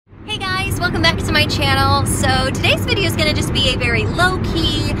welcome back to my channel. So today's video is going to just be a very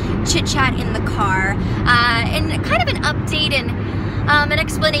low-key chit-chat in the car and kind of an update and an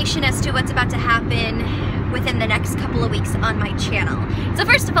explanation as to what's about to happen within the next couple of weeks on my channel. So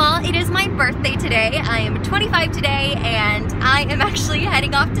first of all, it is my birthday today. I am 25 today and I am actually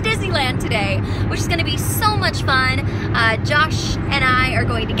heading off to Disneyland today, which is going to be so much fun. Josh and I are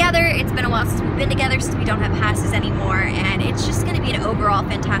going together. It's been a while since we've been together since we don't have passes anymore, and it's just going to be an overall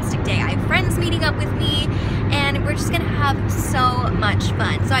fantastic day. I have friends meeting up with me and we're just going to have so much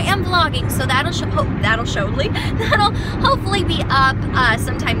fun. So I am vlogging, so that'll hopefully be up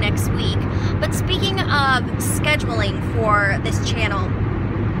sometime next week. But speaking of scheduling for this channel,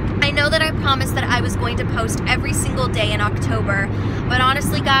 I know that I promised that I was going to post every single day in October, but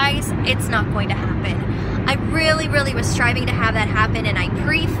honestly guys, it's not going to happen. I really was striving to have that happen, and I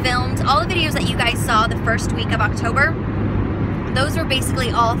pre-filmed all the videos that you guys saw the first week of October. Those are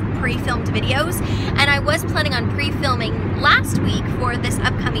basically all pre-filmed videos, and I was planning on pre-filming last week for this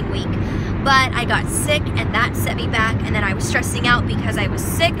upcoming week, but I got sick and that set me back, and then I was stressing out because I was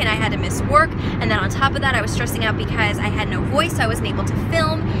sick and I had to miss work, and then on top of that I was stressing out because I had no voice, so I wasn't able to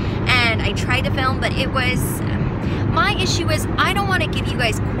film, and I tried to film, but it was... My issue is I don't want to give you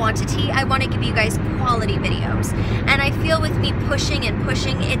guys quantity, I want to give you guys quality videos, and I feel with me pushing and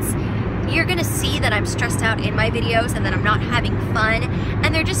pushing, you're gonna see that I'm stressed out in my videos and that I'm not having fun,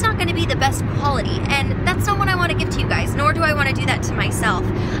 and they're just not gonna be the best quality, and that's not what I want to give to you guys, nor do I want to do that to myself.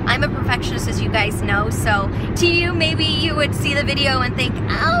 I'm a perfectionist, as you guys know, so to you, maybe you would see the video and think,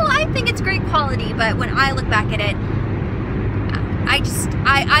 oh, I think it's great quality, but when I look back at it,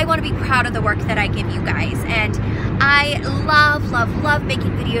 I want to be proud of the work that I give you guys, and I love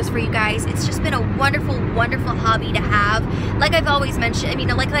making videos for you guys. It's just been a wonderful hobby to have. Like I've always mentioned,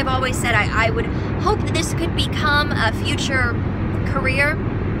 like I've always said, I would hope that this could become a future career,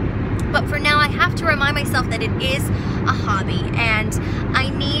 but for now I have to remind myself that it is a hobby and I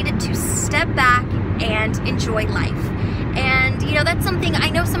need to step back and enjoy life. And that's something, I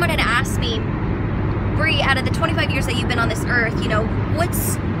know someone had asked me, Bree, out of the 25 years that you've been on this earth,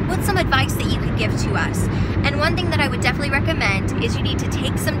 what's some advice that you could give to us? And one thing that I would definitely recommend is you need to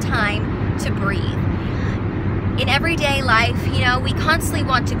take some time to breathe. In everyday life, we constantly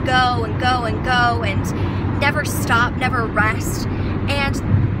want to go and go and go and never stop, never rest. And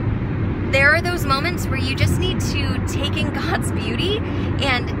there are those moments where you just need to take in God's beauty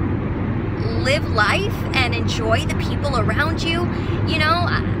and live life and enjoy the people around you.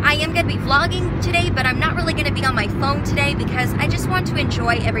 I am going to be vlogging today, but I'm not really going to be on my phone today because I just want to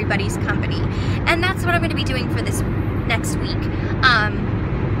enjoy everybody's company. And that's what I'm going to be doing for this next week.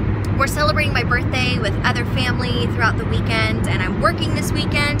 We're celebrating my birthday with other family throughout the weekend, and I'm working this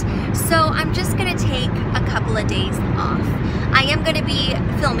weekend, so I'm just going to take a couple of days off. I am going to be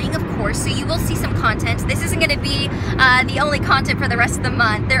filming, of course, so you will see some content. This isn't going to be the only content for the rest of the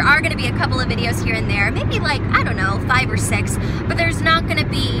month. There are going to be a couple of videos here and there, maybe like, I don't know, 5 or 6, but there's not going to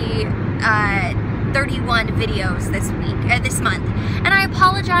be 31 videos this month. And I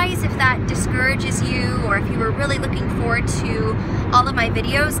apologize if that discourages you, or if you were really looking forward to all of my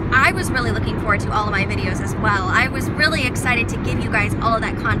videos. I was really looking forward to all of my videos as well. I was really excited to give you guys all of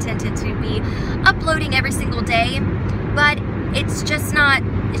that content and to be uploading every single day, but it's just not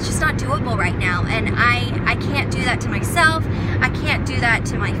doable right now, and I can't do that to myself, I can't do that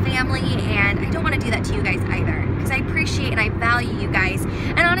to my family, and I don't want to do that to you guys either, because I appreciate and I value you guys.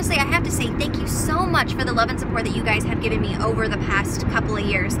 And honestly, I have to say thank you so much for the love and support that you guys have given me over the past couple of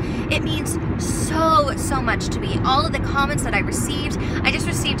years. It means so much to me. All of the comments that I received, I just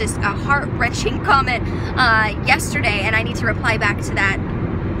received a heart-wrenching comment yesterday, and I need to reply back to that,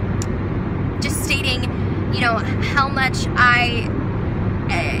 just stating how much I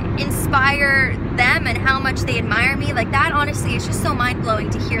inspire them and how much they admire me. Like, that honestly is just so mind-blowing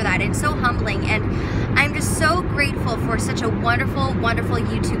to hear that, and so humbling, and I'm just so grateful for such a wonderful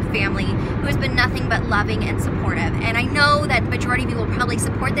YouTube family who has been nothing but loving and supportive. And I know that the majority of you will probably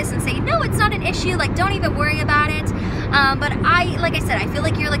support this and say, no, it's not an issue, like, don't even worry about it, but like I said, I feel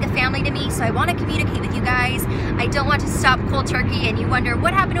like you're like a family to me, so I want to communicate with you guys. I don't want to stop cold turkey and you wonder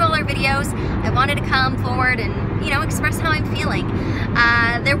what happened to all our videos. I wanted to come forward and express how I'm feeling.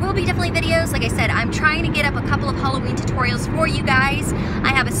 There will be definitely videos. Like I said, I'm trying to get up a couple of Halloween tutorials for you guys. I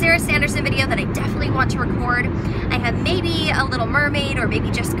have a Sarah Sanderson video that I definitely want to record. I have maybe a Little Mermaid or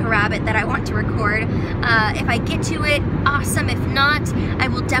maybe Jessica Rabbit that I want to record. If I get to it, awesome. If not, I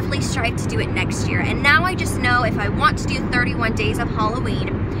will definitely strive to do it next year. And now I just know if I want to do 31 days of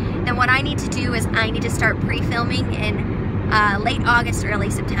Halloween, then what I need to do is I need to start pre-filming in late August, early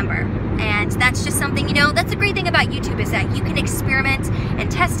September. And that's just something, that's the great thing about YouTube, is that you can experiment and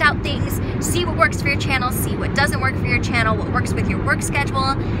test out things see what works for your channel, see what doesn't work for your channel, what works with your work schedule,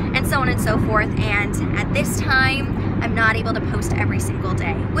 and so on and so forth. And at this time, I'm not able to post every single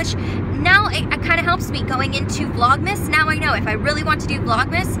day, which now it kind of helps me going into Vlogmas. Now I know if I really want to do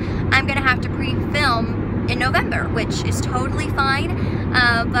Vlogmas, I'm gonna have to pre-film in November, which is totally fine.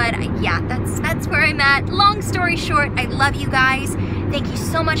 But yeah, that's where I'm at. Long story short, I love you guys. Thank you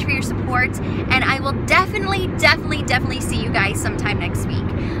so much for your support, and I will definitely see you guys sometime next week.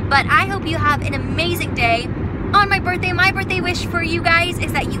 But I hope you have an amazing day. On my birthday wish for you guys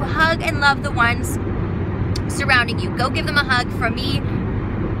is that you hug and love the ones surrounding you. Go give them a hug from me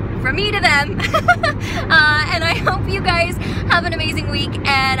to them. And I hope you guys have an amazing week,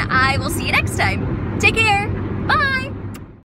 and I will see you next time. Take care. Bye.